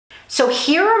So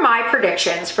here are my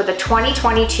predictions for the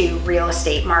 2022 real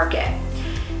estate market.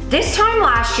 This time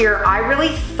last year, I really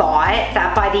thought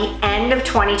that by the end of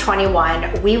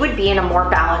 2021, we would be in a more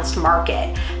balanced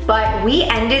market, but we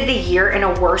ended the year in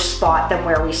a worse spot than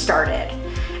where we started.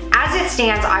 As it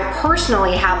stands, I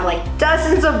personally have like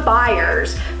dozens of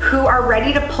buyers who are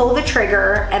ready to pull the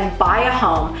trigger and buy a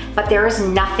home, but there is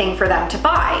nothing for them to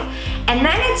buy. And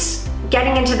then it's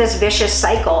getting into this vicious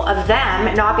cycle of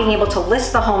them not being able to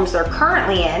list the homes they're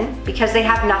currently in because they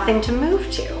have nothing to move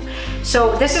to.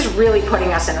 So this is really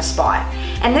putting us in a spot.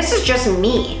 And this is just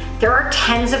me. There are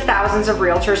tens of thousands of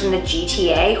realtors in the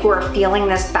GTA who are feeling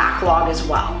this backlog as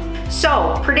well.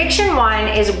 So prediction one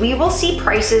is we will see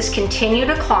prices continue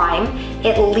to climb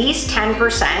at least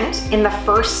 10% in the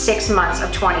first 6 months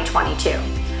of 2022.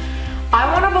 I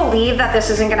want to believe that this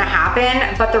isn't going to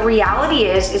happen, but the reality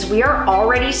is we are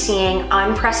already seeing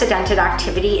unprecedented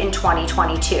activity in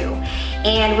 2022.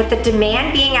 And with the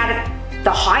demand being at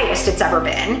the highest it's ever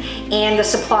been and the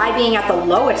supply being at the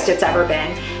lowest it's ever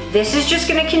been, this is just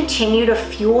going to continue to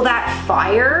fuel that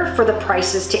fire for the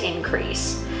prices to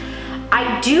increase.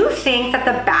 I do think that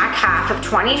the back half of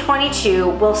 2022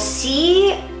 will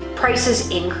see prices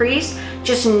increase,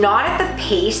 just not at the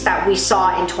pace that we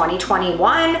saw in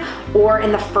 2021 or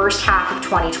in the first half of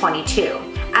 2022.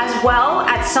 As well,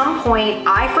 at some point,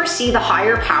 I foresee the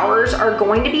higher powers are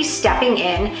going to be stepping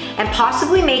in and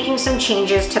possibly making some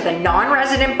changes to the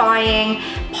non-resident buying,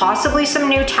 possibly some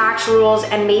new tax rules,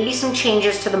 and maybe some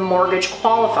changes to the mortgage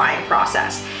qualifying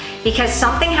process, because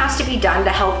something has to be done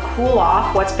to help cool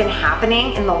off what's been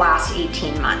happening in the last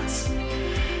 18 months.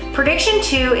 Prediction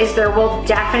two is there will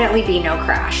definitely be no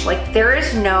crash. Like, there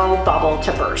is no bubble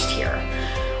to burst here.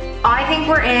 I think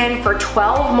we're in for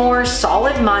 12 more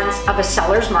solid months of a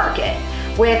seller's market.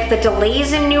 With the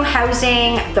delays in new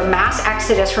housing, the mass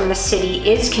exodus from the city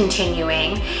is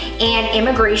continuing, and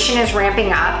immigration is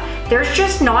ramping up. There's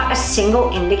just not a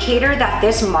single indicator that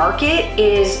this market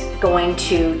is going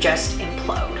to just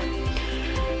implode.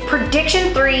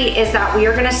 Prediction three is that we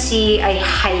are going to see a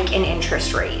hike in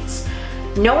interest rates.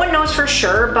 No one knows for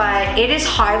sure, but it is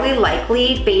highly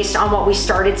likely based on what we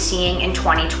started seeing in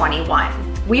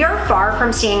 2021. We are far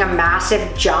from seeing a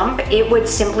massive jump. It would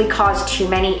simply cause too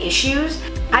many issues.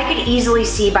 I could easily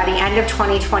see by the end of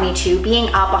 2022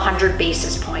 being up 100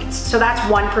 basis points. So that's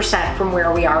 1% from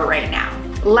where we are right now.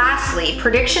 Lastly,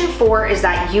 prediction four is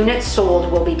that units sold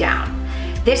will be down.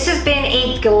 This has been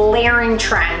a glaring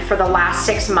trend for the last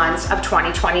 6 months of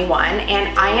 2021,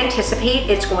 and I anticipate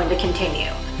it's going to continue.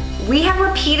 We have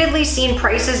repeatedly seen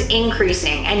prices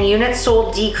increasing and units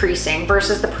sold decreasing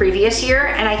versus the previous year,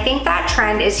 and I think that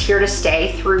trend is here to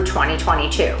stay through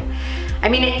 2022. I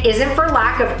mean, it isn't for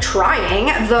lack of trying.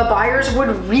 The buyers would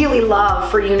really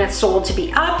love for units sold to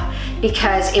be up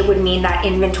because it would mean that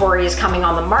inventory is coming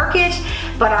on the market,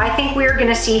 but I think we're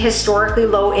gonna see historically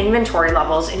low inventory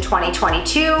levels in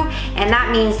 2022, and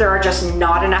that means there are just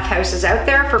not enough houses out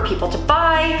there for people to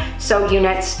buy, so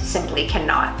units simply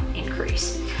cannot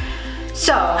increase.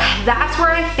 So that's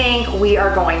where I think we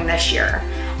are going this year.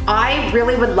 I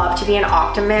really would love to be an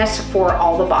optimist for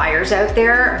all the buyers out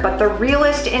there, but the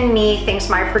realist in me thinks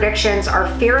my predictions are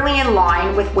fairly in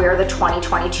line with where the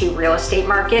 2022 real estate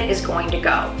market is going to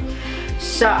go.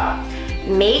 So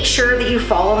make sure that you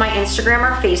follow my Instagram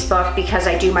or Facebook because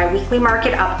I do my weekly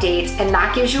market updates, and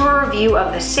that gives you a review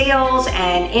of the sales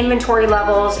and inventory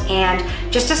levels and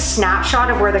just a snapshot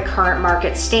of where the current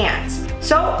market stands.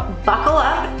 So buckle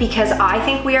up because I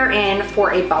think we are in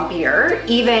for a bumpier,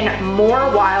 even more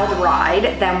wild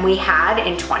ride than we had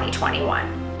in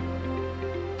 2021.